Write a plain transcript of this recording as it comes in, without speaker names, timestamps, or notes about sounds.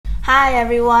Hi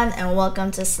everyone and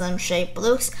welcome to Slim Shape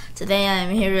Blues. Today I am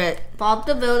here at Bob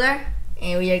the Builder,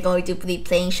 and we are going to be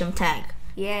playing some tag.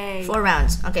 Yay. 4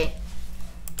 rounds. Okay.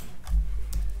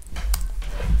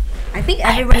 I think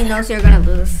everybody knows you're gonna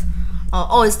lose.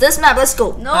 Oh, it's this map. Let's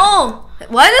go. No!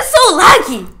 Why is it so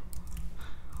laggy?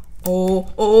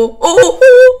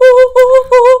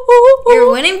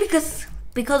 You're winning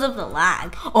because of the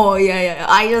lag. Oh yeah.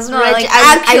 I just No, read like,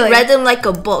 I read them like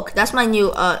a book. That's my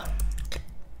new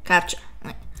capture.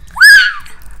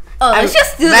 Let's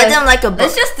just do this. Read them like a book.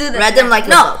 Let's just do this. Read them like a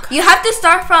book. No, you have to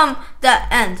start from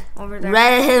the end over there.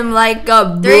 Read him like a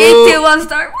book. 3, 2, 1,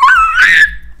 start.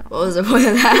 What was the point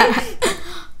of that?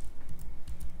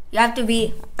 You have to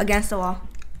be against the wall.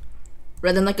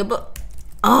 Read them like a book.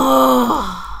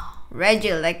 Oh. Read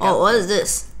you like Oh, what is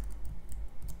this?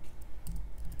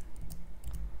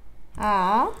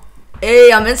 Aww.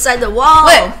 Hey, I'm inside the wall.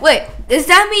 Wait. Does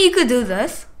that mean you could do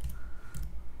this?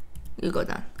 You go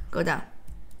down. Go down.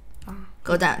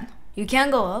 Go down. You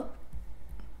can't go up.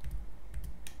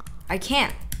 I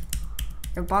can't.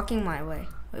 You're blocking my way.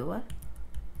 Wait, what?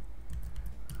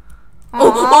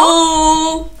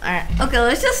 Oh! Alright. Okay,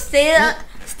 let's just stay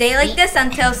like this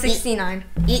until 69.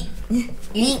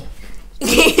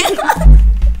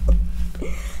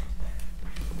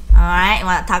 Alright, you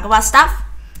wanna talk about stuff?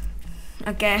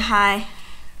 Okay, hi.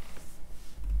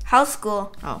 How's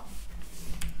school? Oh.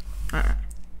 Alright.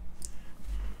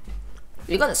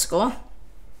 You go to school?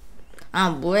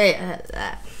 I'm way ahead of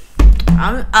that.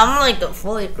 I'm like a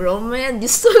fully grown man. You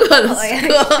still go to school?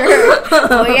 Yeah, sure.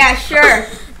 Oh yeah, sure.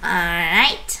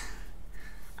 Alright.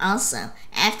 Also,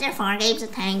 after 4 games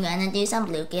of tag, I'm gonna do some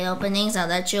blue kit openings. I'll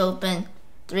let you open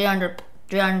 300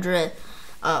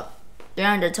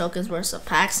 tokens worth of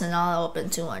packs, and I'll open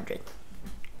 200.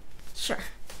 Sure.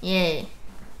 Yay.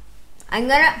 I'm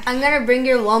gonna bring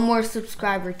you one more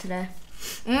subscriber today.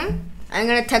 I'm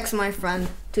gonna text my friend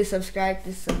to subscribe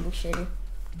to Symbol Shady.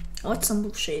 What's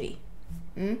Symbol Shady?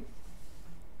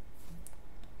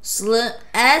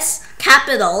 S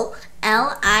capital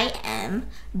LIM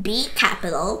B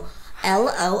capital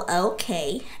LOOK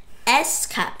S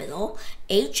capital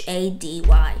HADY.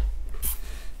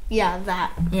 Yeah,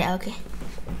 that. Yeah, okay.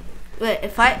 Wait,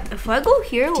 if I go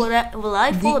here, will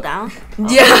I fall down?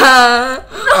 Yeah.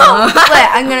 No. Wait,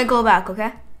 I'm gonna go back.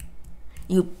 Okay.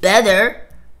 You better.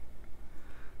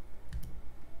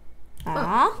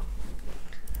 Aww.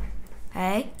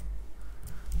 Hey.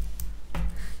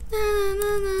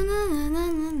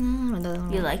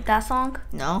 You like that song?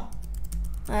 No.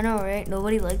 I know, right?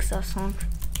 Nobody likes that song.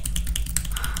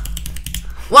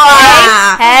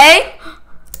 Wow. Hey!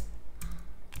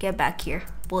 Get back here,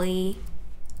 boy.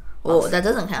 Oh, that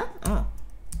doesn't count? Oh.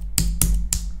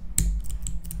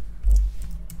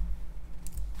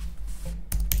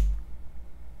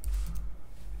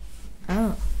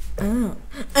 Oh.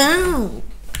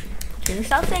 Can you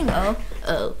stop saying oh?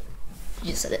 Oh.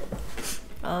 You said it.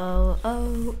 Oh.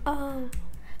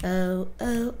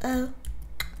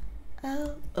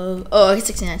 Oh,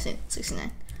 69.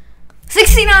 69.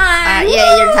 69!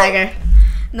 Yeah, you're a tiger.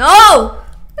 No!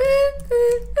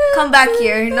 Come back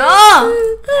here. No!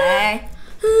 Hey.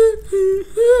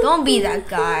 Don't be that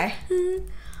guy.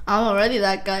 I'm already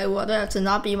that guy. Why do I have to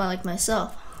not be like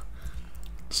myself?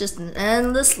 It's just an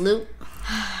endless loop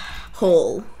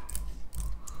hole.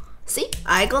 See,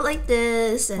 I go like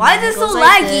this. And why is it so like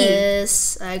laggy?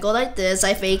 This. I go like this.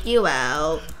 I fake you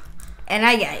out. And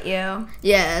I get you.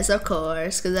 Yes, of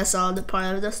course, because that's all the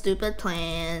part of the stupid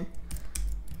plan.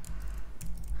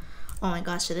 Oh my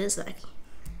gosh, it is laggy.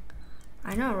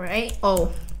 I know, right?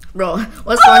 Oh, bro,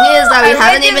 what's funny is that we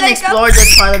haven't even explored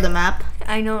this part of the map.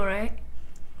 I know, right?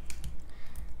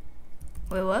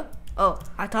 Wait, what? Oh,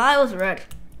 I thought I was red.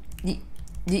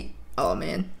 Oh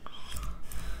man.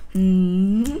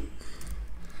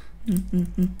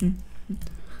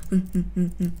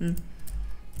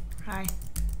 Hi.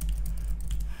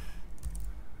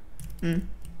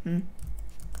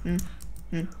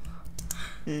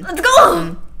 Let's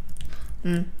go!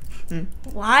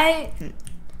 Why?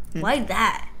 Why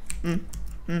that?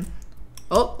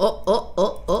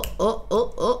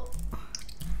 Oh.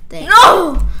 Dang.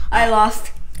 No! I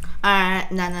lost.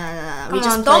 Alright, no. Come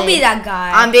on, don't be that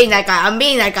guy. I'm being that guy.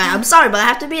 I'm sorry, but I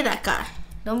have to be that guy.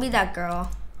 Don't be that girl.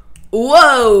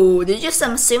 Whoa! Did you just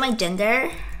assume my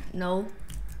gender? No.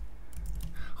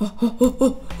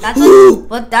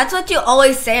 That's what you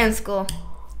always say in school.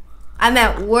 I'm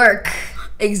at work.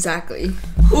 Exactly.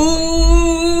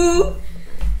 Ooh.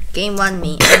 Game 1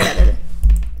 me.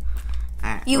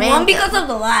 You won because of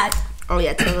the lag. Oh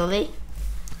yeah, totally.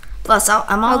 Plus,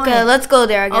 I'm on. Okay, let's go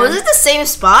there again. Oh, is it the same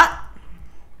spot?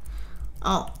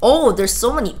 Oh, there's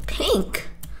so many pink.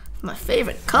 My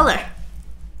favorite color.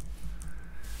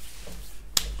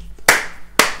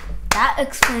 That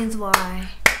explains why.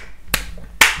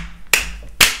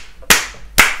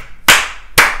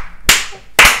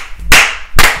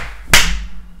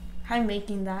 I'm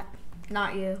making that,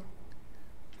 not you.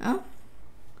 Oh.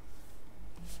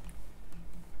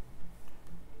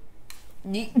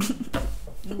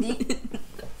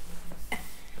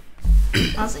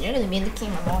 Austin, you're gonna be in the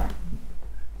camera more.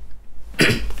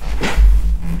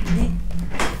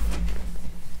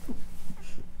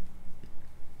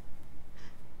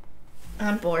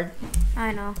 I'm bored.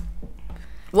 I know.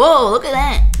 Whoa, look at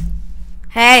that.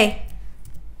 Hey,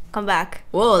 come back.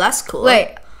 Whoa, that's cool.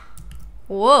 Wait.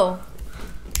 Whoa.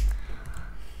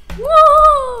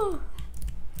 Whoa.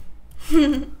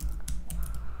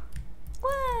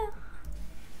 Wow.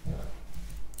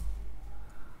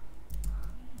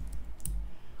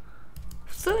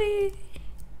 Sweet.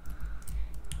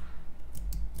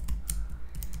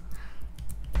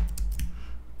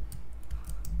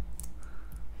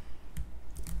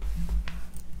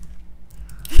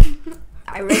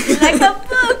 I read it like a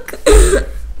book.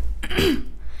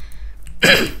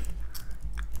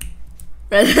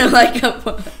 Read it like a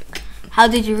book. How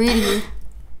did you read it?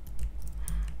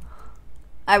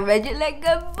 I read it like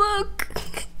a book.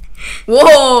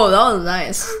 Whoa, that was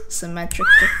nice. Symmetric.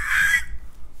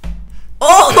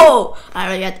 Oh!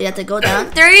 Alright, you have to go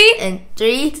down. 3, And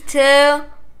 3, 2,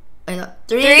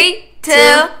 3, 2,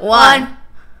 1.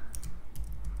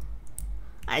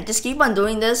 I just keep on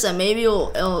doing this and maybe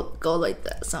it'll go like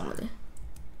that someday.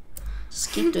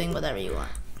 Just keep doing whatever you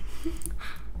want.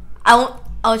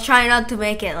 I'll try not to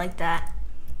make it like that.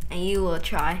 And you will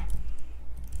try.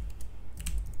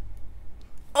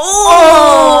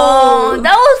 Oh!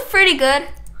 That was pretty good.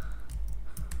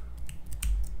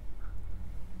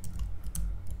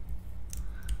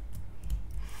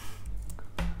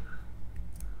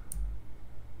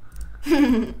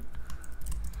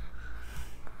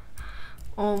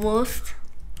 Almost.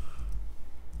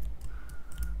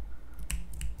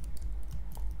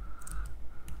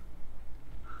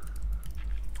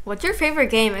 What's your favorite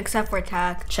game except for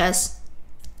tag? Chess.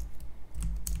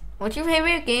 What's your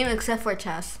favorite game except for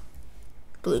chess?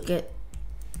 Blue kit.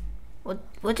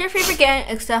 What's your favorite game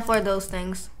except for those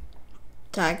things?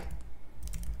 Tag.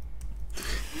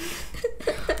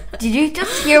 Did you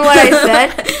just hear what I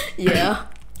said? Yeah.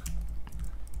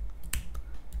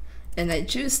 And I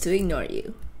choose to ignore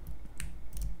you.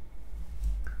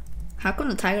 How come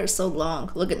the tiger is so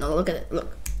long? Look at it.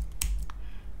 Look.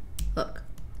 Look.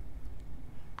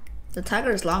 The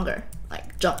tiger is longer.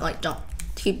 Like jump.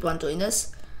 Keep on doing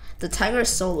this. The tiger is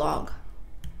so long.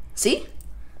 See?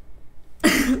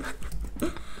 Why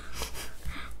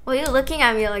are you looking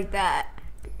at me like that?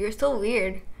 You're so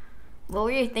weird. What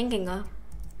were you thinking of?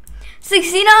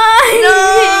 69!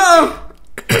 No!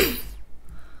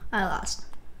 I lost.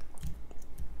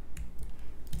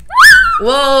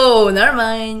 Whoa, never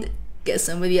mind. Guess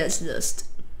somebody else lost.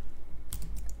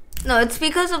 No, it's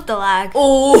because of the lag.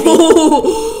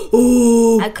 Oh!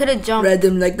 I could have jumped. Read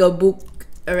them like a book.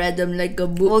 I read them like a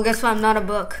book. Well, guess what? I'm not a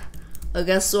book. Well,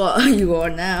 guess what? You are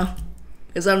now.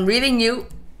 Because I'm reading you.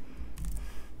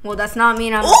 Well, that's not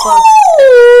mean I'm a Oh! book.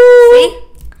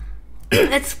 See?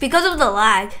 It's because of the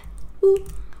lag.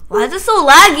 Why is it so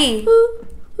laggy?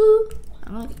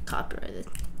 I'm gonna get copyrighted.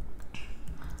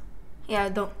 Yeah,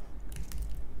 don't.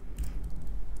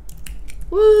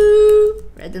 Woo!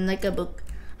 Read them like a book.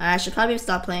 I should probably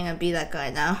stop playing and be that guy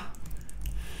now.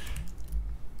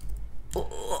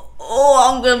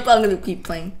 I'm gonna keep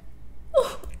playing.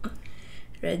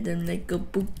 Read them like a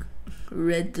book.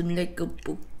 Read them like a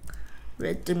book.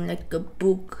 Read them like a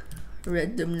book.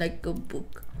 Read them like a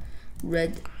book.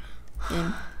 Read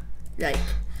him like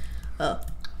a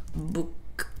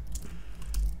book.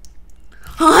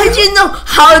 How did you know?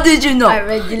 How did you know? I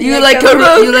read you You like like a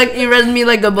book. you read me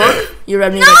like a book? You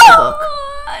read me No! like a book.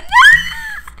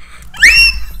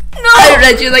 No! I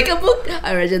read you like a book.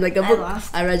 I read you like a book.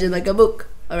 lost. I read you like a book.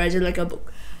 I read you like a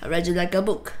book. I read you like a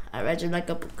book. I read you like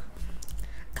a book.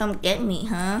 Come get me,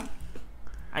 huh?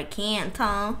 I can't,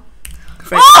 huh?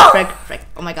 Frick, Oh! frick.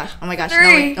 Oh my gosh.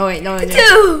 3, No wait.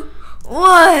 2,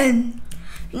 1.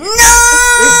 No! You're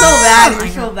so bad. I You're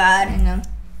so know. bad. I know.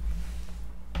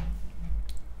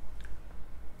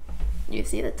 You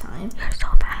see the time? You're so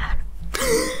bad.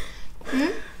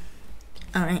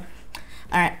 Alright.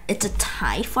 It's a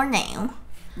tie for now.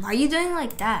 Why are you doing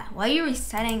like that? Why are you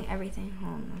resetting everything?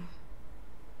 Oh no.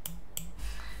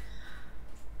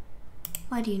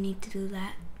 Why do you need to do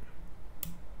that?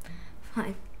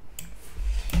 Fine.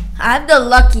 I have the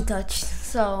lucky touch,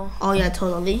 so. Oh yeah,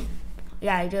 totally.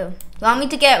 Yeah, I do. You want me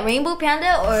to get Rainbow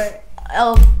Panda or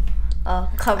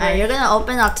cover? Alright, you're gonna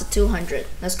open up to 200.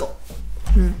 Let's go.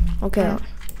 Okay.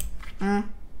 No,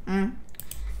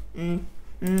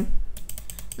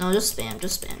 just spam.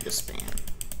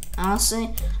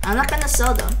 Honestly, I'm not gonna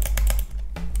sell them.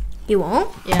 You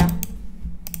won't? Yeah.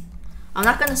 I'm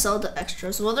not gonna sell the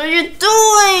extras. What are you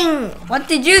doing? What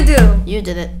did you do? You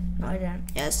did it. No, I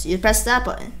didn't. Yes, you pressed that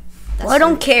button. Well, I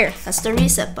don't care. That's the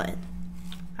reset button.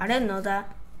 I didn't know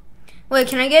that. Wait,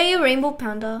 can I get you Rainbow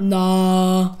Panda?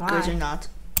 No. Why? Because you're not.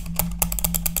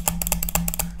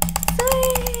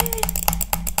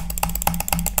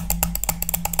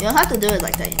 You don't have to do it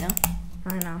like that, you know?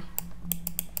 I know.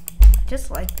 I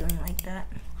just like doing like that.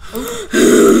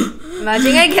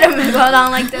 Imagine I get a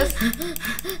Megalodon like this.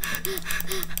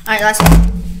 Alright, last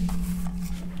one.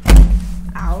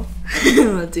 Ow.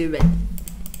 Not too bad.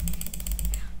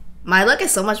 My luck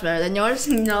is so much better than yours.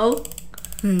 No.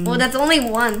 Well, that's only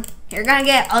one. You're gonna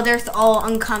get others all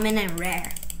uncommon and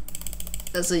rare.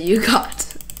 That's what you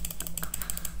got.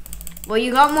 Well,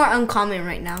 you got more uncommon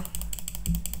right now.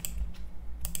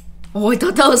 Oh, I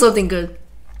thought that was something good.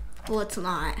 Well, it's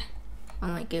not.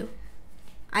 Unlike you.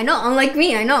 I know, unlike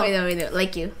me, I know. Wait, no,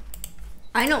 like you.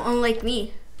 I know, unlike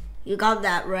me. You got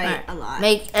that right Alright, a lot.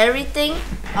 Make everything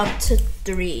up to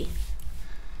 3.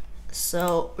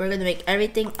 So we're gonna make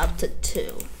everything up to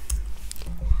 2.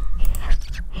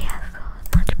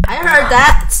 I heard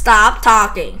that. Stop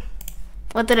talking.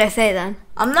 What did I say then?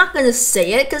 I'm not gonna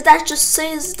say it because that just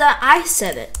says that I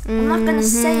said it. I'm not gonna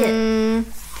say it.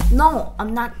 No,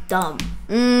 I'm not dumb.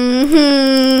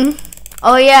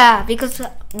 Oh yeah, because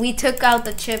we took out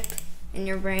the chip in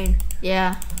your brain.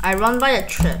 Yeah, I run by a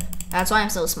trip. That's why I'm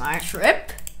so smart.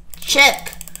 Trip? Chip.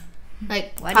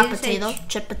 Like Why hot did you say potato,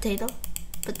 chip potato,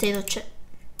 potato chip.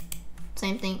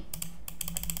 Same thing.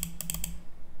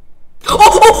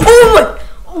 Oh my!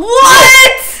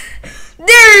 What?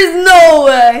 There is no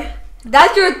way.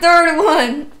 That's your third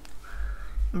one.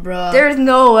 Bruh. There's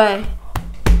no way.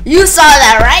 You saw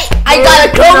that, right? I got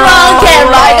a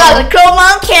chroma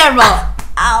on camera.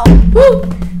 Ow. Woo.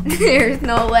 There's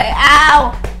no way.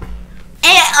 Ow.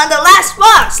 And on the last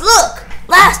box, look.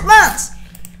 Last box.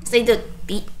 Say the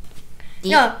beat.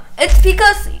 No, it's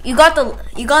because you got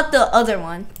the other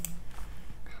one.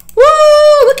 Woo!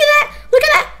 Look at that! Look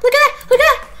at that! Look at that! Look at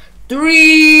that!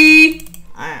 3.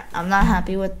 Alright, I'm not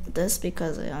happy with this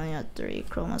because I only had 3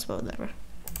 chromas, but whatever.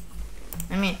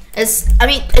 I mean, it's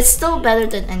still better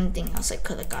than anything else I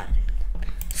could have gotten.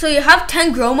 So you have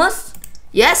 10 chromas?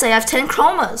 Yes, I have 10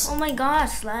 chromas. Oh my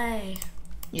gosh, Slay.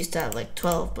 Used to have like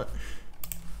 12, but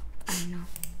I know.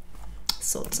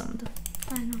 sold some of them.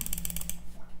 I know.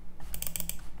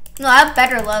 No, I have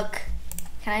better luck.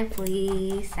 Can I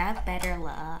please have better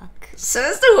luck?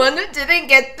 Says the one who didn't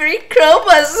get 3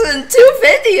 chromas in 2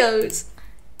 videos.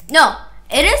 No,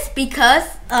 it is because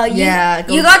Yeah,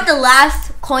 you got the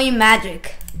last coin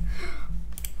magic.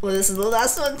 Well, this is the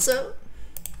last one, so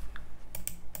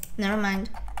never mind.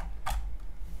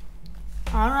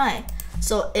 Alright,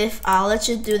 so if I'll let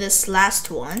you do this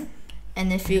last one,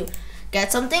 and if you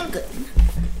get something good,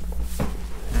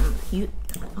 okay,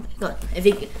 good.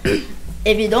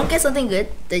 If you don't get something good,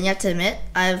 then you have to admit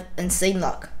I have insane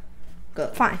luck. Go.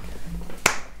 Fine.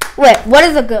 Wait, what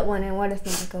is a good one and what is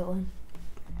not a good one?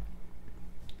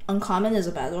 Uncommon is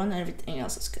a bad one, and everything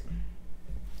else is good.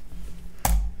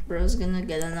 Bro's gonna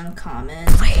get an uncommon.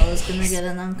 Bro's gonna get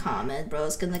an uncommon.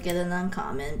 Bro's gonna get an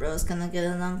uncommon. Bro's gonna get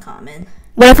an uncommon.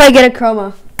 What if I get a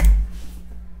chroma?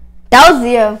 That was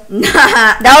you.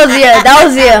 That was you. That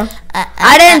was you.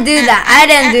 I didn't do that. I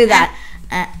didn't do that.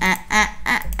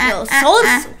 Yo,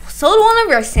 sold one of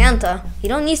your Santa. You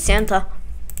don't need Santa.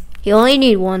 You only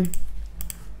need one.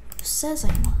 Who says I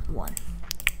want one?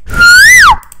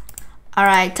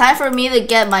 Alright, time for me to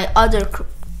get my other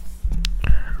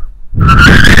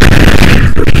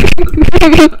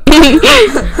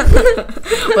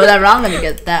whatever, I'm gonna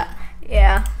get that.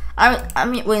 Yeah. I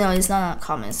mean, wait, no, it's not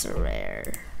uncommon, it's a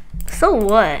rare. So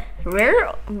what?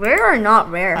 Rare or not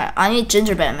rare? I need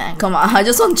gingerbread man. Come on, I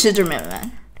just want gingerbread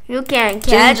man. You can't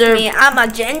catch me. I'm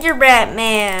a gingerbread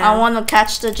man. I want to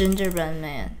catch the gingerbread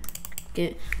man.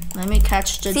 Let me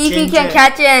catch the See if you can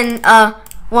catch it in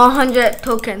 100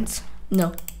 tokens.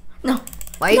 No. Why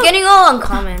are you getting all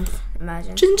uncommons?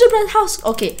 Imagine. Gingerbread house.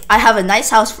 Okay, I have a nice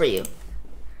house for you.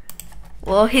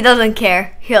 Well, he doesn't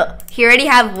care. He already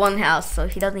have one house, so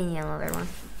he doesn't need another one.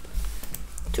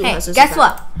 2 Hey, houses. guess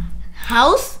what?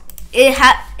 House, it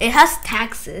has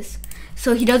taxes,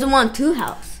 so he doesn't want 2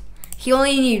 houses. He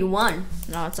only need 1.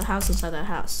 No, it's a house inside a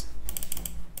house.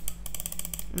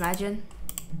 Imagine.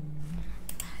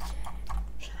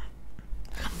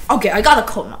 Okay, I got a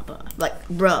chroma, but like,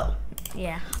 bro.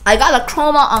 Yeah. I got a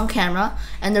chroma on camera,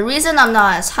 and the reason I'm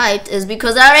not as hyped is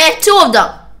because I already have 2 of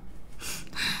them.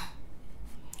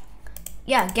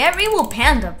 Yeah, get Rainbow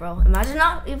Panda, bro. Imagine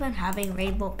not even having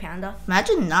Rainbow Panda.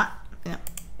 Imagine not. You know,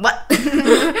 what?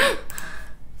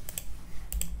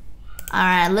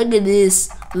 Alright, look at this.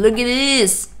 Look at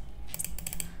this.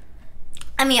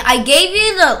 I mean, I gave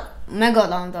you the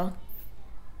Megalon, though.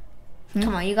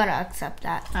 Come on, you gotta accept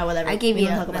that. Alright, whatever. I gave We you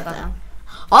a don't talk about that. Megalon.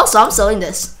 Also, I'm selling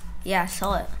this. Yeah,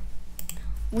 sell it.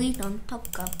 We don't talk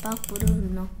about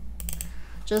Bruno.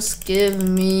 Just give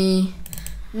me.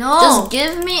 No. Just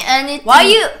give me anything. Why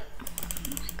you?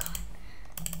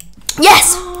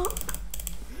 Yes!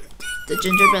 The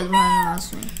gingerbread man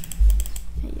wants me.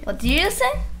 What did you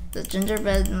say? The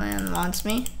gingerbread man wants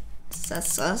me. Is that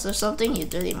sus or something? You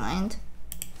dirty mind.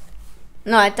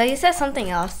 No, I thought you said something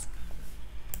else.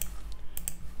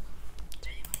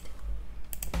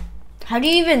 How do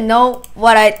you even know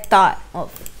what I thought? Oh,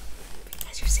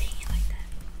 Because you're saying it like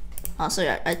that.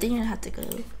 Also, I think you have to go.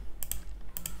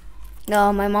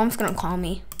 no, my mom's gonna call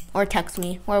me or text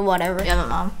me or whatever. You have a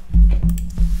mom?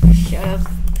 Shut up.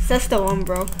 Says the one,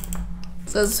 bro.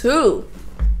 Says who?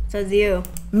 Says you.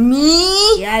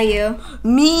 Me? Yeah, you.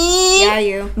 Me? Yeah,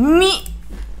 you. Me?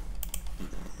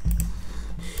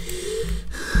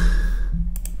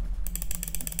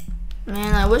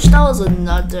 Man, I wish that was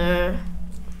another.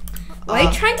 Why are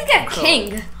you trying to get cool.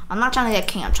 king? I'm not trying to get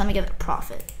king. I'm trying to get a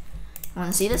profit. You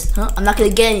want to see this? Huh? I'm not gonna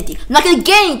get anything. I'm not gonna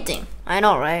get anything. I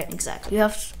know, right? Exactly. You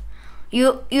have,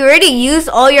 you already used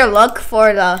all your luck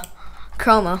for the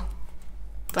chroma.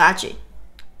 Bachi.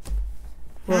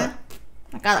 What?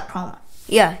 I got a chroma.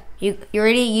 Yeah, you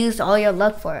already used all your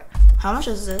luck for it. How much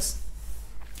is this?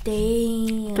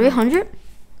 Damn. 300?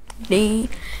 Damn.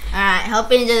 Alright,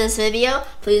 hope you enjoyed this video.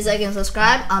 Please like and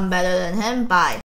subscribe. I'm better than him. Bye.